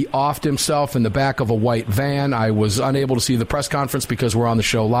 He offed himself in the back of a white van. I was unable to see the press conference because we're on the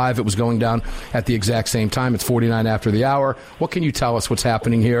show live. It was going down at the exact same time. It's 49 after the hour. What can you tell us what's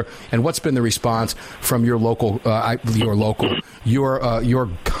happening here, and what's been the response from your your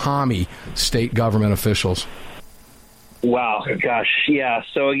commie state government officials? Wow, gosh, yeah.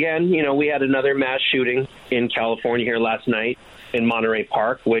 So again, we had another mass shooting in California here last night in Monterey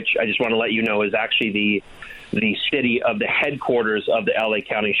Park, which I just want to let you know is actually the city of the headquarters of the LA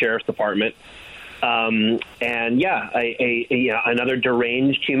County Sheriff's Department. Another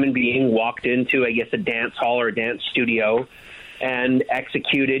deranged human being walked into, I guess, a dance hall or a dance studio and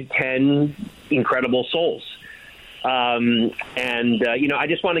executed 10 incredible souls. I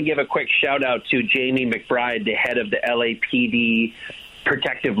just want to give a quick shout out to Jamie McBride, the head of the LAPD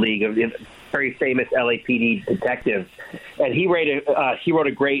Protective League, a very famous LAPD detective. And he wrote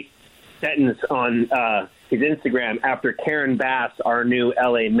a great sentence on his Instagram after Karen Bass, our new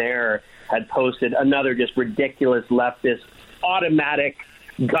LA mayor, had posted another just ridiculous leftist automatic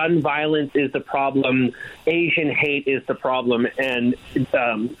gun violence is the problem, Asian hate is the problem. And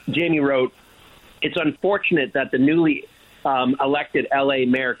Jamie wrote, "It's unfortunate that the newly elected L.A.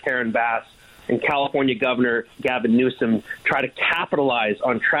 Mayor Karen Bass and California Governor Gavin Newsom try to capitalize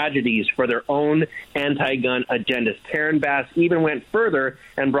on tragedies for their own anti-gun agendas. Karen Bass even went further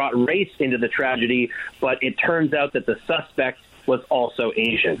and brought race into the tragedy, but it turns out that the suspect was also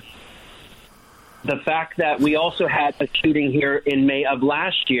Asian." The fact that we also had a shooting here in May of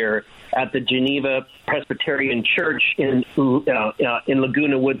last year at the Geneva Presbyterian Church in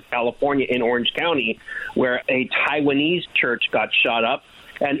Laguna Woods, California, in Orange County, where a Taiwanese church got shot up,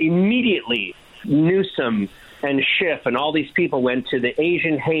 and immediately Newsom and Schiff and all these people went to the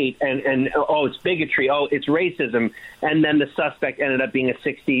Asian hate and it's bigotry, it's racism, and then the suspect ended up being a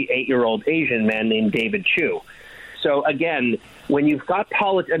 68-year-old Asian man named David Chu. So again, when you've got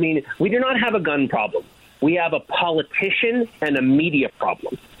we do not have a gun problem. We have a politician and a media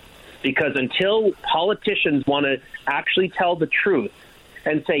problem. Because until politicians want to actually tell the truth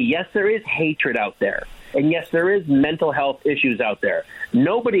and say, yes, there is hatred out there, and yes, there is mental health issues out there,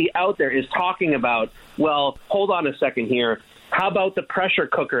 nobody out there is talking about, well, hold on a second here. How about the pressure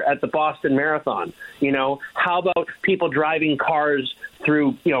cooker at the Boston Marathon? How about people driving cars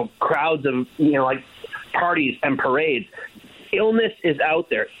through, crowds of, like parties and parades? Illness is out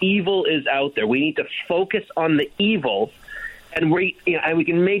there. Evil is out there. We need to focus on the evil, and we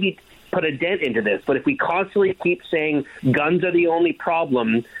can maybe put a dent into this. But if we constantly keep saying guns are the only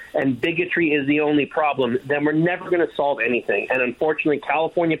problem and bigotry is the only problem, then we're never going to solve anything. And unfortunately,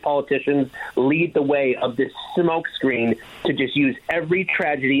 California politicians lead the way of this smokescreen to just use every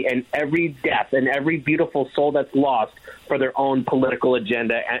tragedy and every death and every beautiful soul that's lost for their own political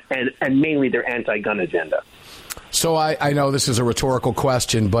agenda and mainly their anti-gun agenda. So I know this is a rhetorical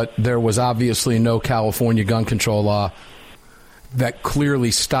question, but there was obviously no California gun control law that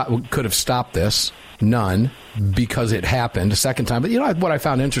clearly could have stopped this. None, because it happened a second time. But what I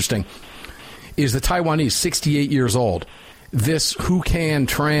found interesting is the Taiwanese, 68 years old. This Who Can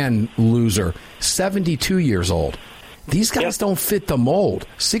Tran loser, 72 years old. These guys don't fit the mold,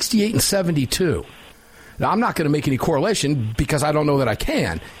 68 and 72. Now, I'm not going to make any correlation because I don't know that I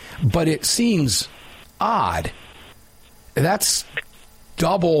can, but it seems odd. That's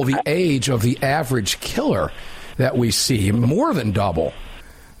double the age of the average killer that we see, more than double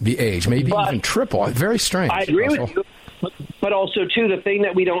the age, maybe even triple. Very strange. I agree with you. But also, too, the thing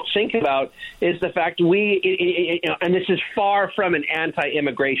that we don't think about is the fact and this is far from an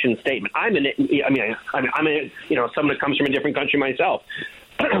anti-immigration statement. I'm someone that comes from a different country myself.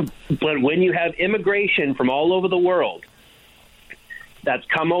 But when you have immigration from all over the world that's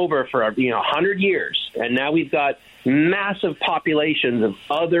come over for 100 years, and now we've got massive populations of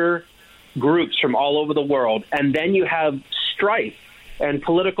other groups from all over the world, and then you have strife and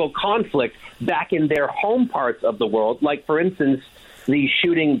political conflict back in their home parts of the world. Like, for instance, the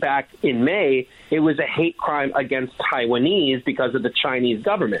shooting back in May, it was a hate crime against Taiwanese because of the Chinese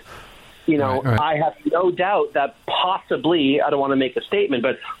government. I have no doubt that possibly, I don't want to make a statement,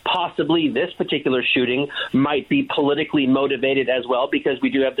 but possibly this particular shooting might be politically motivated as well, because we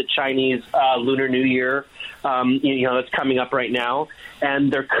do have the Chinese Lunar New Year, that's coming up right now.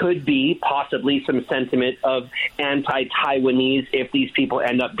 And there could be possibly some sentiment of anti-Taiwanese if these people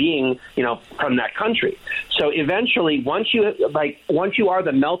end up being, from that country. So eventually, once you are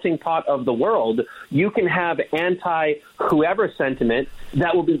the melting pot of the world, you can have anti-whoever sentiment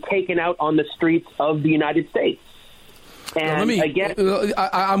that will be taken out on the streets of the United States. And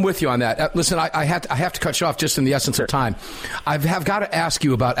I'm with you on that. Listen, I have to cut you off just in the essence of time. I have got to ask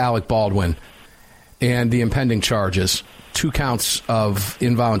you about Alec Baldwin and the impending charges. 2 counts of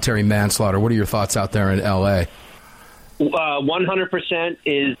involuntary manslaughter. What are your thoughts out there in L.A.? 100%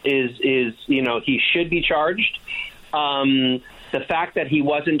 is he should be charged. The fact that he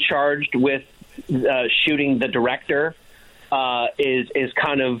wasn't charged with shooting the director is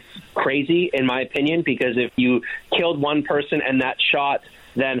kind of crazy, in my opinion, because if you killed one person and that shot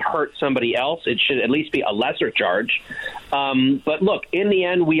then hurt somebody else, it should at least be a lesser charge. But look, in the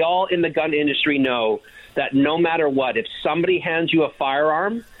end, we all in the gun industry know that no matter what, if somebody hands you a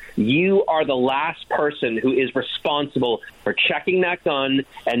firearm, you are the last person who is responsible for checking that gun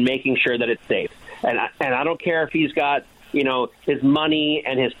and making sure that it's safe. And I don't care if he's got, his money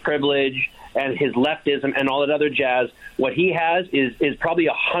and his privilege and his leftism and all that other jazz. What he has is probably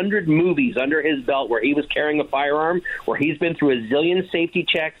 100 movies under his belt where he was carrying a firearm, where he's been through a zillion safety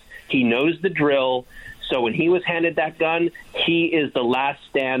checks. He knows the drill. So when he was handed that gun, he is the last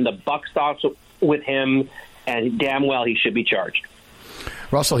stand. The buck stops with him, and damn well he should be charged.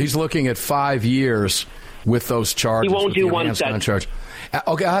 Russell, he's looking at 5 years with those charges. He won't do one charge.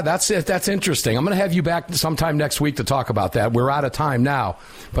 Okay, that's it. That's interesting. I'm going to have you back sometime next week to talk about that. We're out of time now,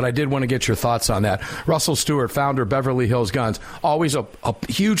 but I did want to get your thoughts on that. Russell Stewart, founder of Beverly Hills Guns. Always a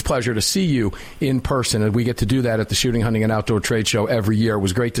huge pleasure to see you in person, and we get to do that at the Shooting, Hunting, and Outdoor Trade Show every year. It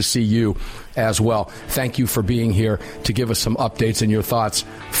was great to see you as well. Thank you for being here to give us some updates and your thoughts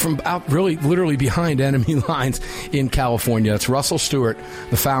from out really literally behind enemy lines in California. That's Russell Stewart,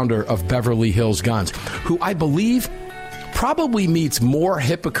 the founder of Beverly Hills Guns, who I believe probably meets more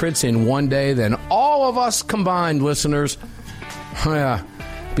hypocrites in one day than all of us combined, listeners. Yeah,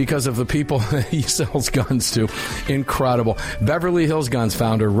 because of the people he sells guns to. Incredible. Beverly Hills Guns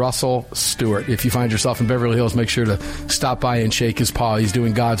founder Russell Stewart. If you find yourself in Beverly Hills, make sure to stop by and shake his paw. He's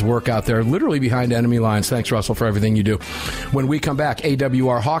doing God's work out there, literally behind enemy lines. Thanks, Russell, for everything you do. When we come back,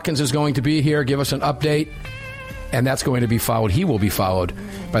 AWR Hawkins is going to be here. Give us an update. And that's going to be followed. He will be followed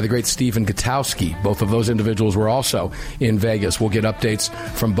by the great Stephen Gutowski. Both of those individuals were also in Vegas. We'll get updates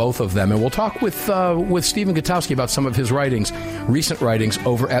from both of them. And we'll talk with Stephen Gutowski about some of his writings, recent writings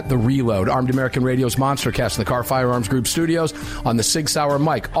over at The Reload. Armed American Radio's Monstercast in the Car Firearms Group studios on the Sig Sauer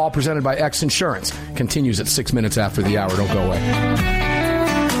mic, all presented by X Insurance. Continues at 6 minutes after the hour. Don't go away.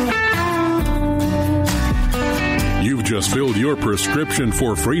 You've just filled your prescription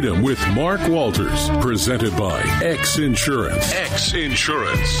for freedom with Mark Walters, presented by X Insurance. X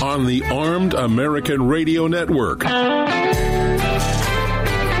Insurance on the Armed American Radio Network.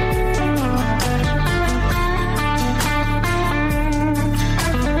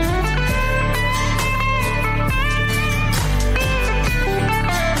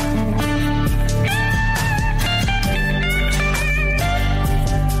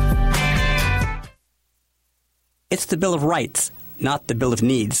 It's the Bill of Rights, not the Bill of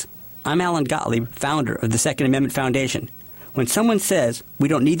Needs. I'm Alan Gottlieb, founder of the Second Amendment Foundation. When someone says we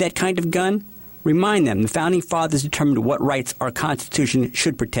don't need that kind of gun, remind them the Founding Fathers determined what rights our Constitution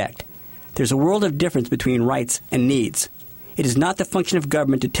should protect. There's a world of difference between rights and needs. It is not the function of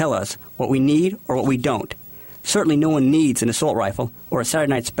government to tell us what we need or what we don't. Certainly no one needs an assault rifle or a Saturday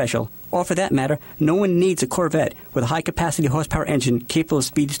night special, or for that matter, no one needs a Corvette with a high-capacity horsepower engine capable of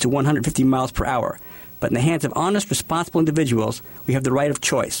speeds to 150 miles per hour. But in the hands of honest, responsible individuals, we have the right of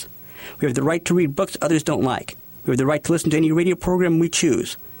choice. We have the right to read books others don't like. We have the right to listen to any radio program we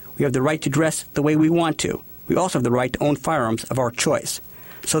choose. We have the right to dress the way we want to. We also have the right to own firearms of our choice.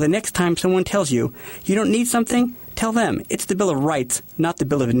 So the next time someone tells you you don't need something, tell them it's the Bill of Rights, not the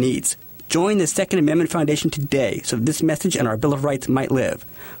Bill of Needs. Join the Second Amendment Foundation today so this message and our Bill of Rights might live.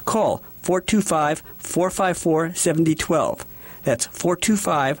 Call 425-454-7012. That's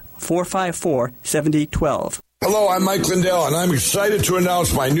 425-454-7012. Hello, I'm Mike Lindell, and I'm excited to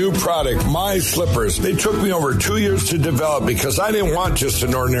announce my new product, My Slippers. They took me over 2 years to develop because I didn't want just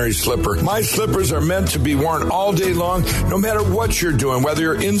an ordinary slipper. My slippers are meant to be worn all day long, no matter what you're doing, whether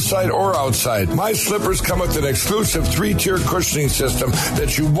you're inside or outside. My slippers come with an exclusive 3-tier cushioning system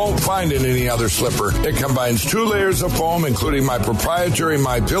that you won't find in any other slipper. It combines 2 layers of foam, including my proprietary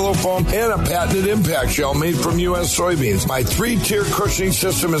MyPillow foam and a patented impact gel made from U.S. soybeans. My 3-tier cushioning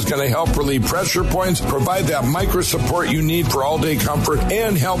system is going to help relieve pressure points, provide that micro support you need for all-day comfort,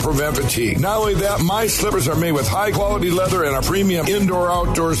 and help prevent fatigue. Not only that, my slippers are made with high-quality leather and a premium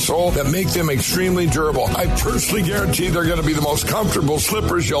indoor-outdoor sole that make them extremely durable. I personally guarantee they're going to be the most comfortable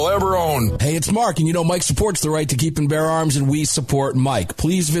slippers you'll ever own. Hey, it's Mark, and you know Mike supports the right to keep and bear arms, and we support Mike.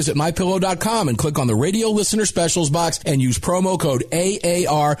 Please visit MyPillow.com and click on the radio listener specials box and use promo code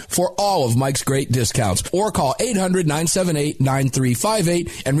AAR for all of Mike's great discounts. Or call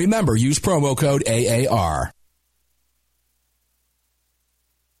 800-978-9358, and remember, use promo code AAR.